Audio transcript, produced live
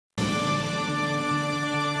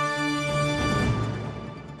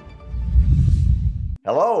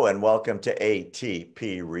Hello and welcome to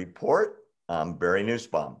ATP Report. I'm Barry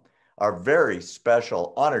Nussbaum. Our very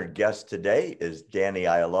special honored guest today is Danny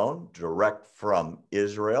Ayalon, direct from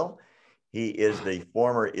Israel. He is the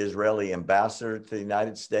former Israeli ambassador to the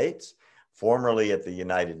United States, formerly at the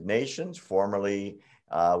United Nations, formerly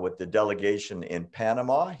with the delegation in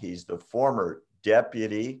Panama. He's the former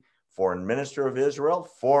deputy foreign minister of Israel,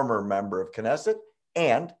 former member of Knesset,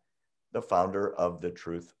 and the founder of The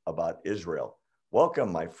Truth About Israel.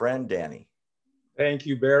 Welcome, my friend, Danny. Thank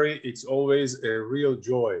you, Barry. It's always a real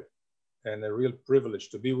joy and a real privilege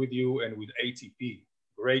to be with you and with ATP.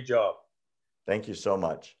 Great job. Thank you so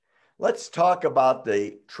much. Let's talk about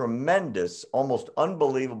the tremendous, almost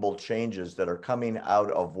unbelievable changes that are coming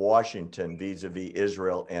out of Washington vis-a-vis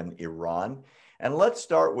Israel and Iran. And let's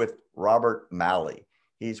start with Robert Malley.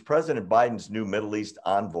 He's President Biden's new Middle East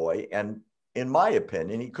envoy. And in my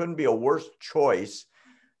opinion, he couldn't be a worse choice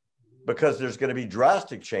because there's going to be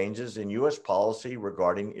drastic changes in U.S. policy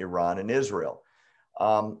regarding Iran and Israel.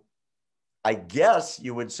 I guess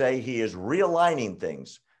you would say he is realigning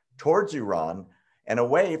things towards Iran and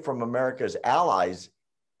away from America's allies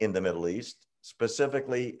in the Middle East,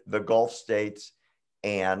 specifically the Gulf states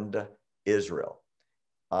and Israel.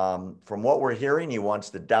 From what we're hearing, he wants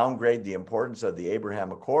to downgrade the importance of the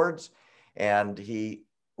Abraham Accords, and he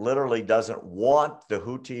literally doesn't want the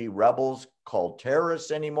Houthi rebels called terrorists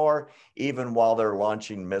anymore, even while they're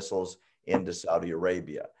launching missiles into Saudi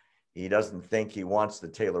Arabia. He doesn't think he wants the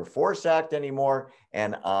Taylor Force Act anymore,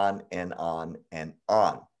 and on and on and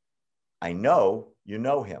on. I know you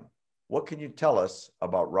know him. What can you tell us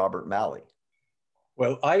about Robert Malley?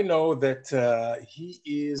 Well, I know that he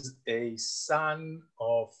is a son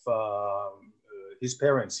of his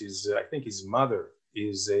parents. I think his mother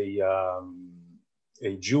is a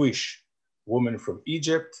Jewish woman from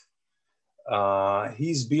Egypt.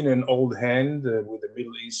 He's been an old hand with the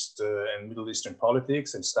Middle East and Middle Eastern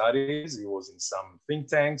politics and studies. He was in some think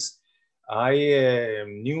tanks. I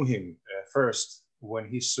knew him first when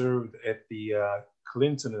he served at the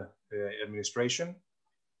Clinton administration.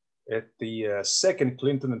 At the second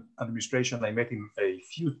Clinton administration, I met him a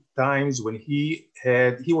few times when he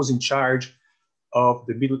was in charge of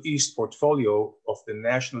the Middle East portfolio of the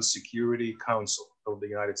National Security Council of the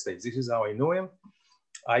United States. This is how I knew him.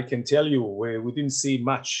 I can tell you we didn't see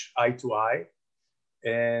much eye to eye.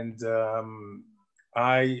 And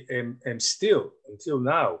I am still, until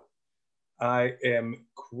now, I am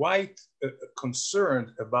quite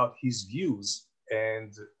concerned about his views.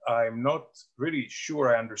 And I'm not really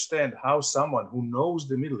sure I understand how someone who knows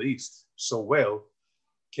the Middle East so well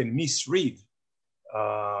can misread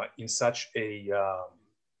in such a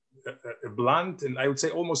blunt and I would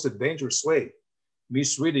say almost a dangerous way,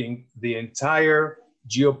 misreading the entire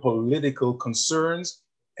geopolitical concerns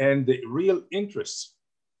and the real interests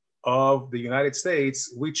of the United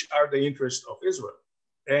States, which are the interests of Israel,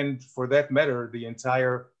 and for that matter, the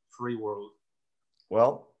entire free world.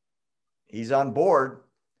 Well, he's on board,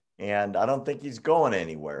 and I don't think he's going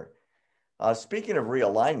anywhere. Speaking of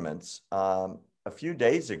realignments, a few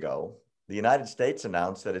days ago, the United States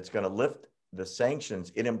announced that it's going to lift the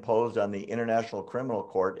sanctions it imposed on the International Criminal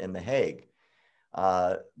Court in The Hague.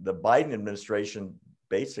 The Biden administration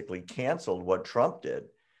basically canceled what Trump did,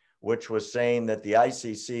 which was saying that the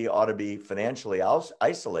ICC ought to be financially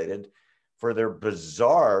isolated for their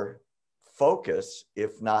bizarre focus,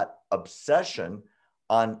 if not obsession,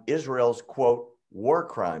 on Israel's, quote, war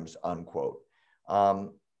crimes, unquote.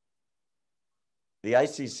 The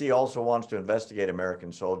ICC also wants to investigate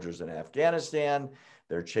American soldiers in Afghanistan.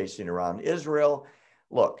 They're chasing around Israel.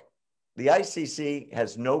 Look, the ICC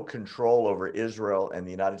has no control over Israel and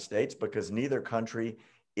the United States because neither country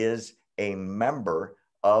is a member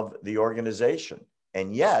of the organization.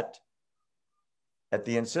 And yet, at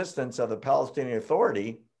the insistence of the Palestinian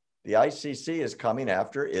Authority, the ICC is coming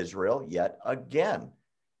after Israel yet again.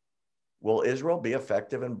 Will Israel be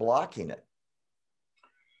effective in blocking it?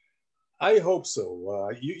 I hope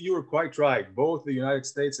so. You were quite right. Both the United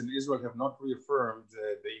States and Israel have not reaffirmed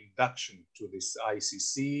the induction to this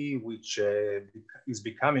ICC, which is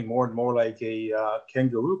becoming more and more like a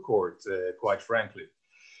kangaroo court, quite frankly.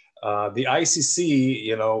 The ICC,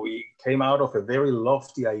 it came out of a very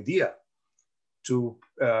lofty idea to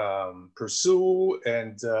pursue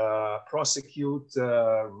and prosecute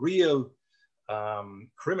real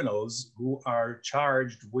criminals who are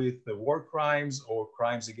charged with the war crimes or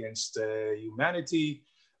crimes against humanity.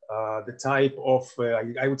 The type of,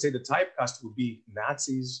 I would say the typecast would be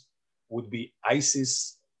Nazis, would be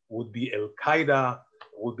ISIS, would be Al-Qaeda,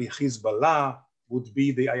 would be Hezbollah, would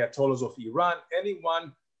be the Ayatollahs of Iran,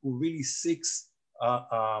 anyone who really seeks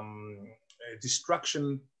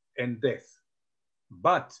destruction and death.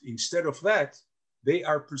 But instead of that, they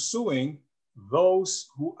are pursuing those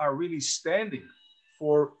who are really standing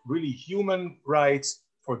for really human rights,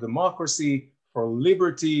 for democracy, for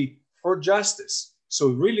liberty, for justice. So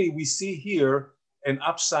really we see here an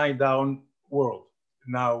upside down world.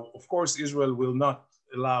 Now, of course, Israel will not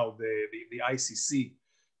allow the ICC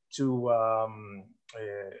to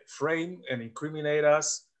frame and incriminate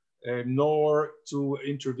us, nor to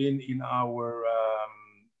intervene in our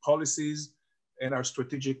policies and our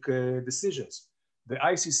strategic decisions. The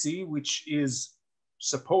ICC, which is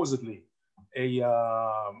supposedly a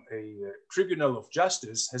tribunal of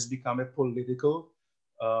justice, has become a political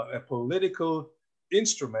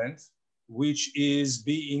instrument which is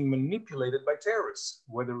being manipulated by terrorists,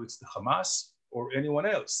 whether it's the Hamas or anyone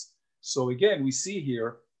else. So again, we see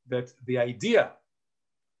here that the idea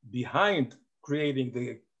behind creating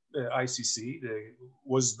the ICC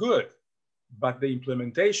was good, but the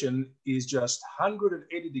implementation is just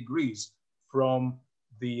 180 degrees from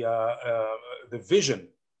the vision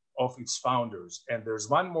of its founders. And there's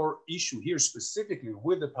one more issue here specifically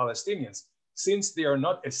with the Palestinians. Since they are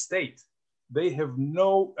not a state, they have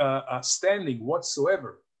no standing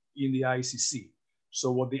whatsoever in the ICC.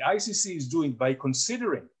 So what the ICC is doing by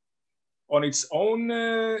considering on its own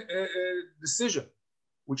decision,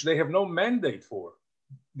 which they have no mandate for,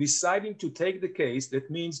 deciding to take the case,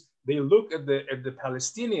 that means they look at the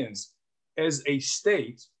Palestinians as a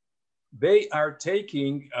state. They are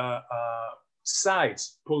taking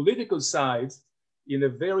sides, political sides, in a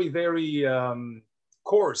very, very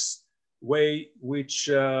coarse way, which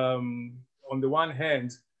on the one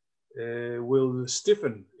hand will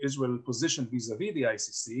stiffen Israel's position vis-a-vis the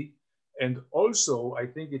ICC, and also I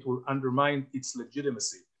think it will undermine its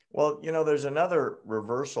legitimacy. Well, you know, there's another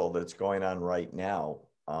reversal that's going on right now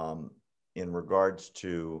in regards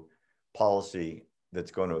to policy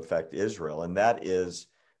that's going to affect Israel, and that is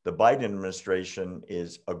the Biden administration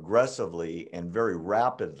is aggressively and very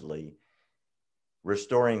rapidly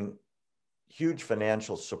restoring huge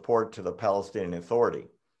financial support to the Palestinian Authority.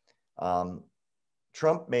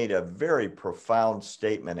 Trump made a very profound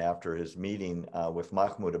statement after his meeting with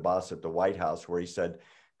Mahmoud Abbas at the White House, where he said,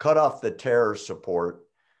 cut off the terror support,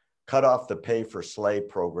 cut off the pay for slave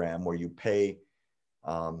program, where you pay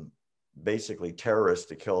basically terrorists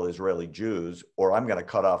to kill Israeli Jews, or I'm going to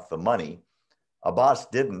cut off the money. Abbas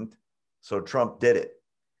didn't, so Trump did it.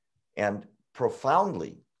 And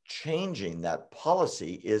profoundly changing that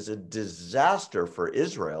policy is a disaster for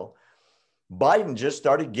Israel. Biden just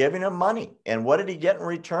started giving him money. And what did he get in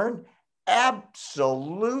return?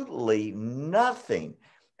 Absolutely nothing.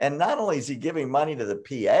 And not only is he giving money to the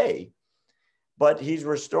PA, but he's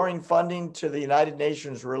restoring funding to the United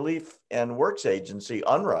Nations Relief and Works Agency,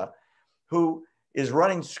 UNRWA, who is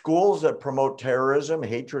running schools that promote terrorism,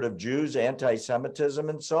 hatred of Jews, anti-Semitism,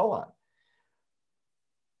 and so on.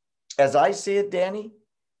 As I see it, Danny,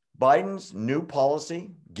 Biden's new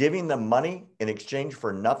policy, giving them money in exchange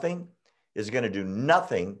for nothing, is going to do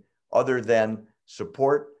nothing other than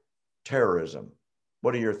support terrorism.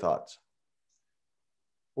 What are your thoughts?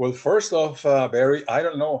 Well, first off, Barry, I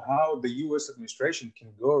don't know how the U.S. administration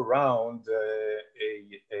can go around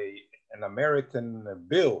an American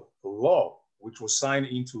bill, law, which was signed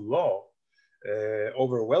into law,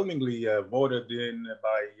 overwhelmingly voted in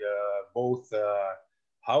by both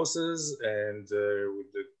houses and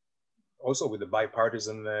also with the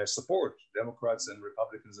bipartisan support, Democrats and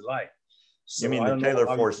Republicans alike. So you mean the Taylor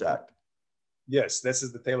Force Act? Yes, this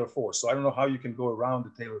is the Taylor Force. So I don't know how you can go around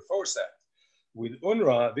the Taylor Force Act. With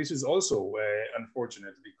UNRWA, this is also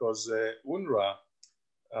unfortunate because UNRWA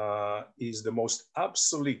is the most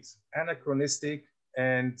obsolete, anachronistic,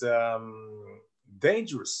 and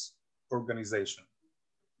dangerous organization.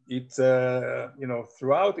 It,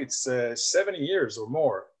 throughout its 70 years or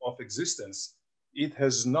more of existence, it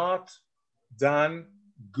has not done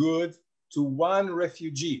good to one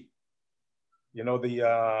refugee. The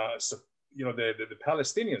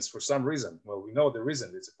Palestinians, for some reason, well, we know the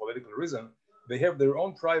reason, it's a political reason, they have their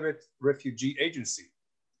own private refugee agency,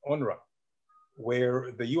 UNRWA,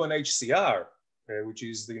 where the UNHCR, which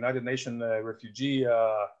is the United Nations Refugee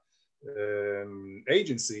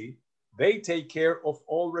Agency, they take care of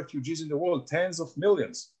all refugees in the world, tens of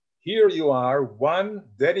millions. Here you are, one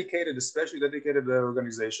dedicated, especially dedicated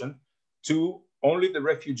organization to only the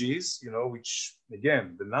refugees, which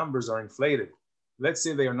again, the numbers are inflated. Let's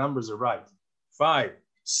say their numbers are right. 5,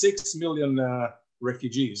 6 million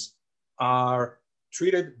refugees are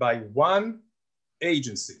treated by one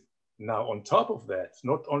agency. Now, on top of that,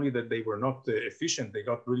 not only that they were not efficient, they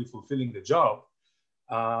not really fulfilling the job,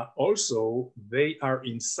 also they are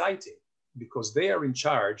inciting because they are in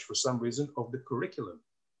charge, for some reason, of the curriculum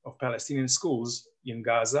of Palestinian schools in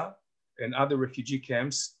Gaza and other refugee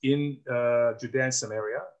camps in Judea and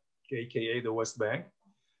Samaria, aka the West Bank.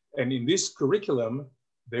 And in this curriculum,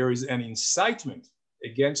 there is an incitement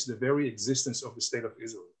against the very existence of the state of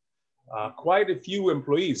Israel. Quite a few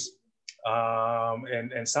employees,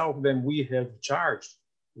 and some of them we have charged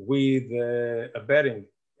with abetting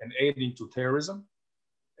and aiding to terrorism.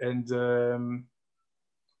 And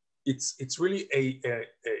it's really a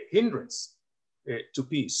hindrance to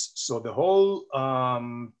peace. So the whole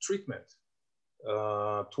treatment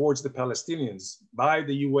towards the Palestinians by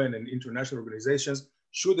the UN and international organizations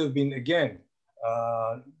should have been, again,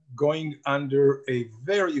 going under a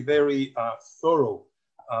very, very thorough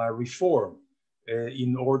reform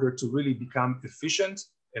in order to really become efficient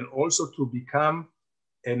and also to become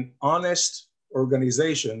an honest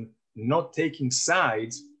organization, not taking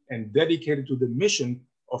sides and dedicated to the mission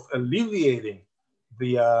of alleviating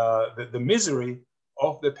the misery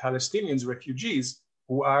of the Palestinians, refugees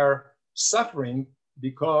who are suffering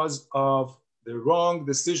because of the wrong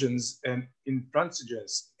decisions and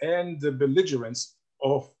intransigence and the belligerence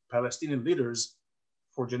of Palestinian leaders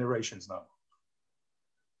for generations now.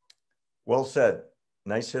 Well said.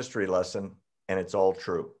 Nice history lesson, and it's all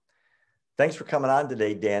true. Thanks for coming on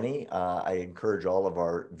today, Danny. I encourage all of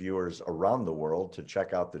our viewers around the world to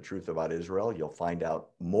check out The Truth About Israel. You'll find out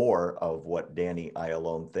more of what Danny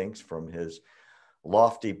Ayalon thinks from his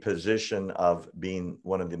lofty position of being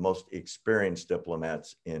one of the most experienced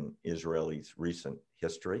diplomats in Israel's recent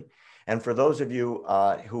history. And for those of you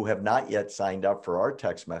who have not yet signed up for our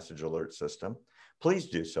text message alert system, please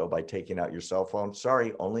do so by taking out your cell phone,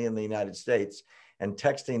 sorry, only in the United States, and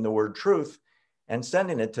texting the word truth and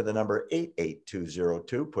sending it to the number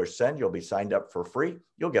 88202. Push send. You'll be signed up for free.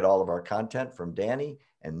 You'll get all of our content from Danny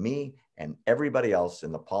and me and everybody else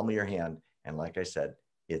in the palm of your hand. And like I said,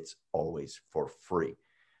 it's always for free.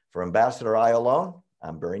 For Ambassador Ayalon,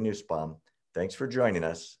 I'm Barry Nussbaum. Thanks for joining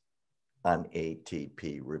us on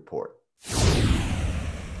ATP Report.